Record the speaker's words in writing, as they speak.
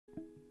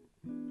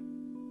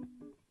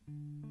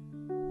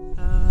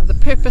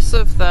purpose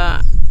of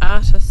the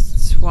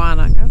artists'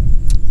 wānanga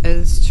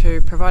is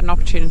to provide an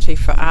opportunity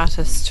for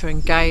artists to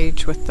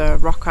engage with the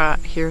rock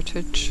art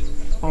heritage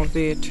of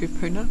their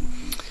tupuna,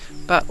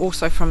 but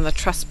also from the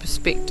trust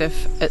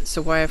perspective it's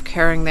a way of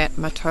carrying that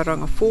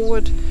mātauranga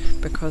forward,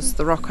 because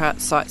the rock art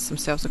sites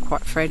themselves are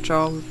quite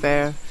fragile,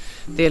 their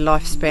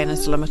lifespan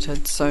is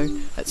limited, so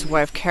it's a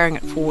way of carrying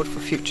it forward for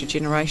future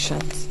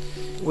generations.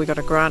 We got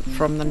a grant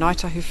from the Ngāi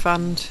Tahu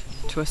Fund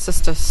to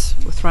assist us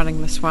with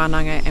running this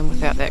wānanga, and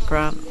without that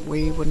grant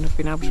we wouldn't have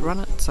been able to run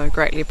it, so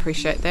greatly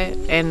appreciate that.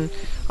 And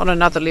on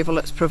another level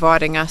it's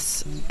providing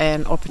us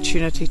an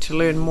opportunity to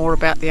learn more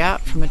about the art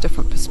from a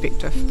different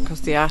perspective,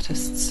 because the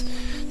artists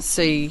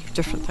see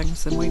different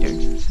things than we do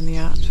in the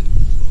art.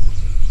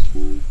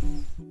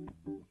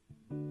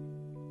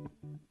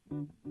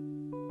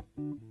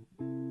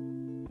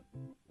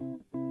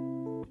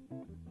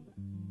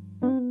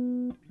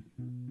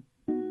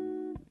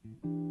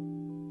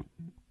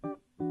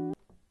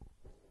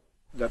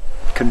 The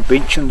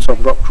conventions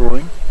of rock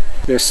drawing,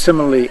 they're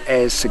similarly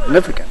as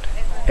significant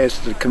as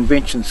the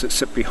conventions that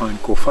sit behind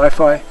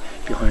kōwhaiwhai,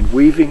 behind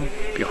weaving,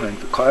 behind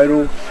the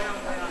kairo.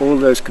 All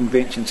those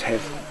conventions have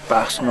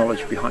vast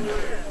knowledge behind it.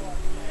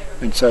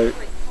 And so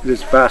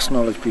there's vast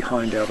knowledge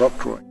behind our rock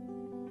drawing.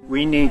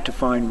 We need to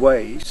find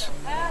ways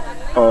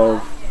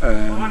of,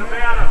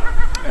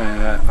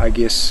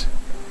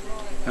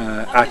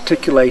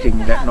 articulating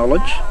that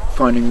knowledge,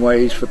 finding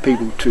ways for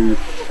people to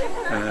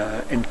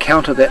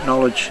encounter that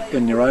knowledge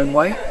in their own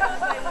way.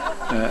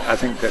 I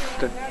think that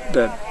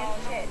the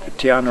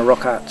Te Ana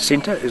Rock Art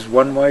Centre is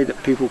one way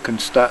that people can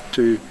start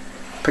to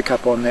pick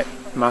up on that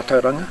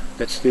mātauranga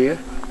that's there.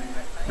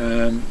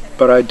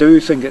 But I do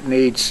think it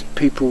needs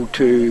people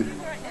to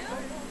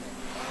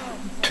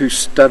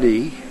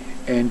study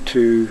and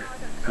to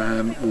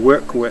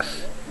work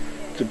with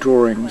the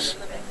drawings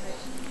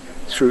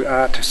through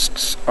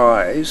artists'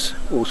 eyes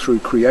or through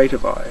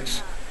creative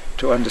eyes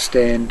to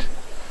understand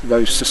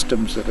those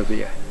systems that are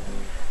there.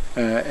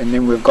 And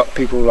then we've got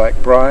people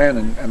like Brian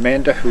and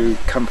Amanda who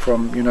come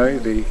from, you know,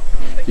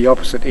 the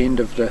opposite end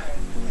of the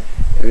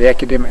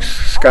academic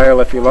scale,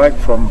 if you like,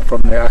 from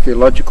the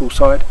archaeological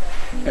side.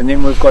 And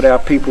then we've got our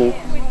people,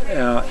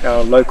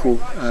 our local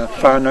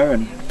whānau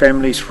and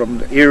families from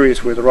the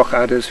areas where the rock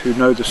art is, who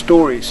know the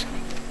stories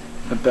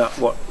about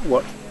what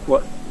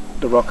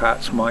the rock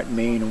arts might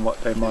mean and what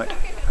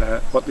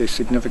their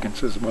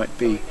significances might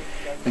be.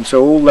 And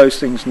so all those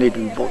things need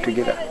to be brought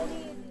together.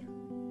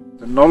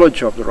 The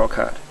knowledge of the rock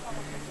art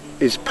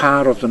is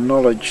part of the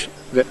knowledge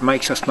that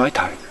makes us Ngāi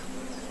Tahu.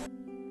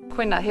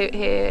 Koina,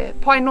 he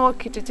pai noa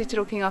ki te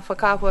titiro ki ngā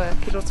whakāhua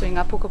ki roto i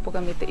ngā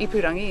pukapuka me te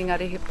ipurangi,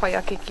 engari he pai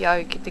ake ki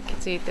au ki te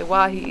kiti te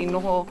wāhi i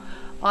noho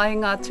ai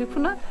ngā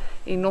tūpuna,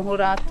 i noho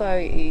rātou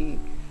i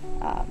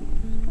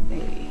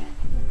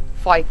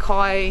whai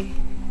kai,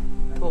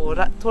 tō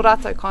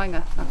rātou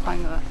kainga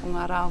o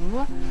ngā rā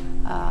mua.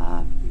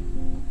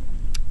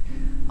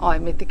 Ai,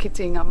 me te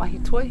kiti i ngā mahi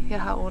toi, he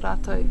ha o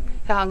rātou,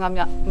 he ha ngā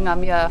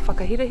mea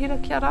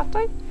whakahirahira ki a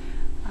rātou.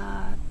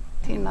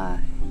 Tēnā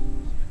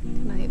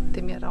he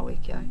te mea rau e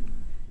ki au.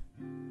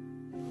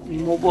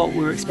 What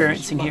we're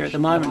experiencing here at the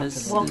moment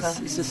is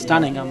just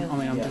stunning.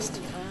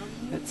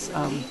 It's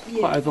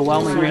quite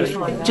overwhelming, really.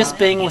 Just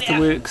being with the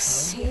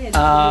works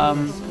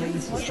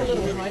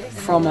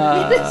from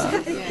a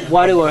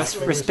wairua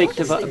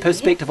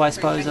perspective, I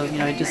suppose, of, you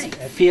know, just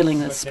feeling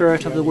the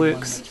spirit of the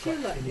works,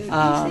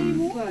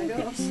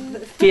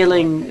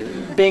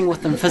 being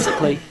with them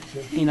physically,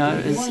 you know,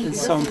 is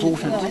so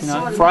important. You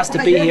know, for us to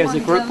be here as a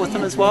group with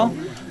them as well.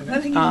 I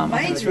think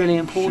it's really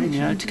important, you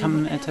know, to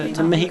come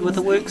to mihi with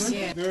the works.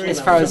 As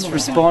far as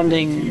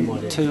responding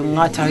to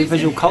Ngāi Tahu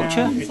visual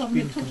culture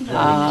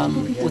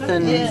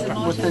within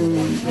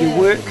your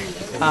work,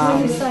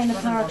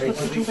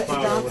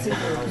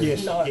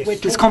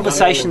 there's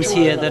conversations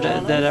here that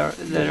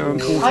are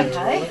important,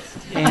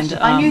 and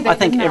I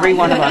think every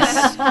one of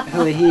us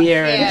who are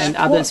here and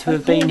others who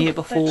have been here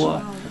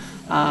before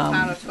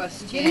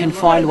can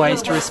find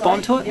ways to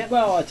respond to it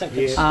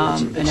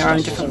in our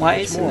own different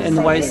ways, in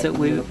the ways that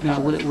we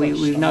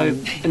know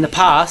in the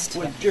past,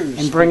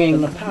 and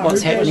bringing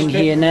what's happening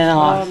here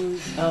now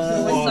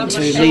to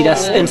lead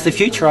us into the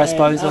future, I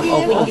suppose, of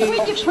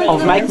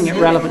making it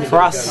relevant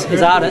for us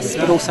as artists,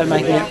 but also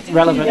making it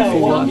relevant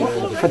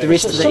for the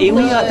rest of the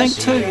iwi, I think,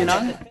 too, you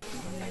know.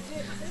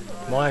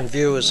 My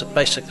view is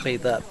basically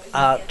that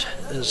art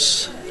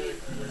is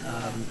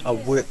a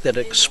work that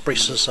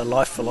expresses a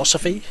life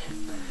philosophy.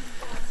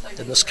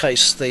 In this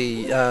case,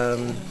 the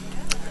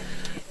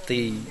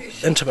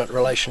intimate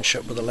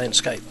relationship with the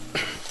landscape,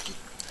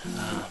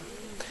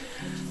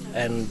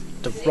 and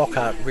the rock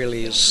art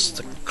really is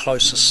the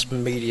closest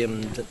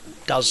medium that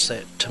does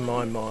that, to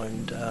my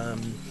mind,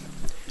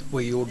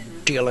 where you're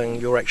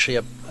actually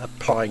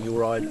applying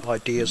your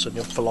ideas and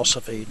your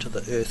philosophy to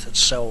the earth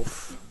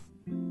itself.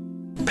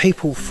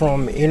 People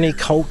from any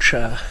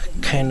culture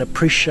can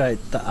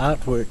appreciate the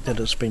artwork that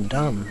has been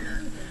done.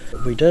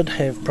 We did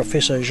have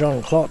Professor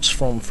Jean Klotz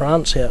from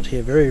France out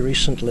here very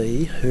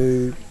recently,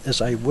 who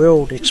is a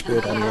world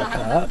expert on rock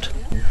art,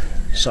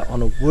 So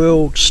on a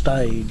world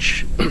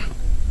stage,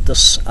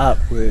 this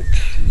artwork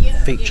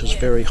features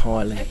very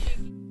highly.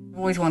 I've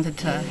always wanted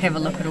to have a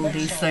look at all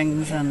these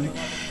things, and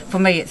for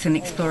me it's an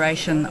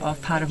exploration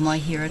of part of my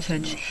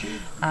heritage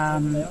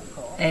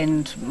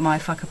and my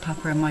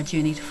whakapapa and my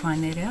journey to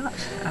find that out.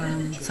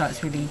 So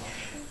it's really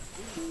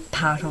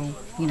part of,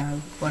 you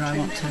know, what I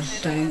want to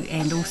do,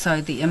 and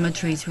also the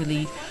imagery is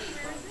really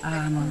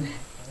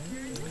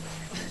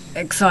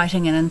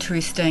exciting and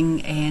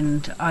interesting,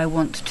 and I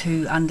want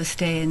to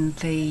understand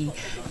the,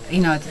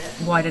 you know,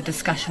 the wider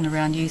discussion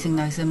around using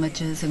those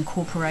images,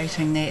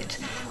 incorporating that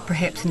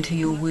perhaps into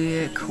your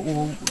work,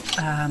 or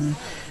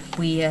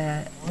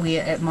where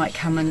it might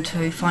come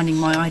into finding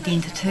my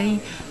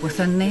identity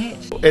within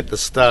that. At the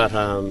start,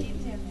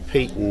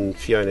 Pete and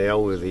Fiona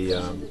Elworthy,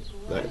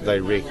 they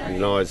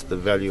recognised the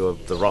value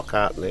of the rock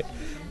art and that,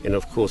 and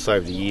of course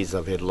over the years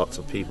I've had lots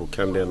of people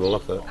come down and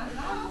look at it.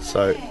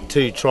 So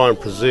to try and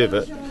preserve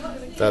it,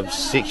 they've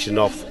sectioned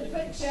off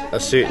a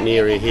certain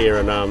area here,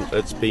 and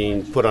it's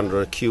been put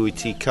under a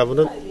QET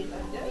covenant,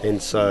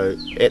 and so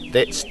at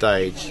that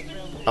stage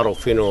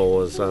Arowhenua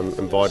was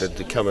invited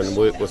to come and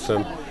work with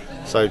them.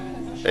 So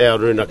our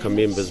Rūnaka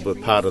members were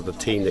part of the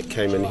team that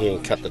came in here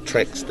and cut the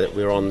tracks that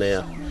we're on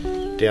now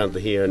down to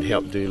here and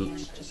helped do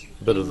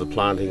a bit of the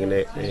planting and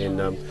that,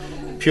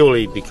 and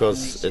purely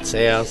because it's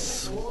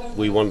ours,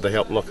 we wanted to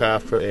help look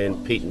after it,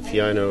 and Pete and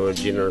Fiona were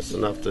generous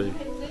enough to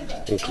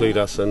include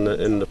us in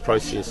the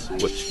process,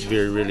 which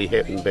very rarely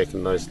happened back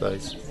in those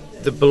days.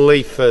 The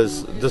belief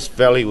is this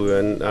valley we're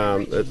in,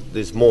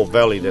 there's more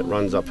valley that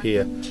runs up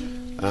here.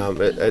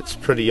 It's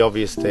pretty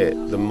obvious that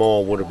the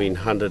mole would have been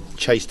hunted,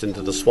 chased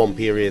into the swamp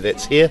area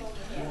that's here,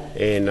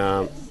 and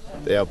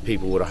our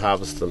people would have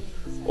harvested them.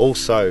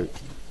 Also,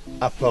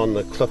 up on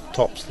the cliff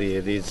tops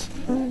there's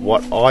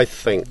what I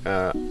think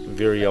are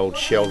very old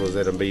shelters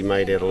that have been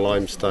made out of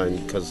limestone,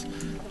 because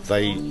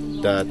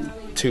they're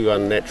too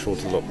unnatural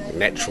to look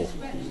natural.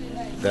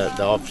 They're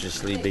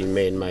obviously been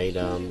man-made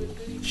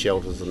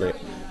shelters and that,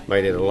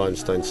 made out of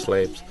limestone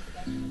slabs.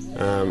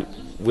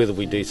 Whether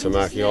we do some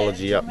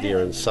archaeology up there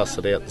and suss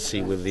it out to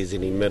see whether there's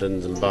any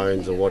middens and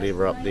bones or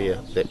whatever up there,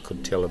 that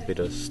could tell a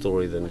better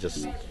story than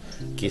just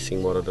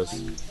guessing what it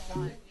is.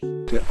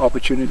 The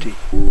opportunity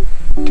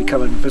to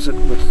come and visit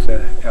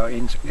with our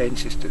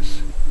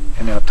ancestors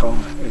and our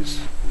taonga is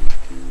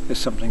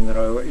something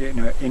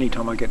that any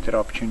time I get that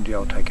opportunity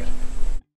I'll take it.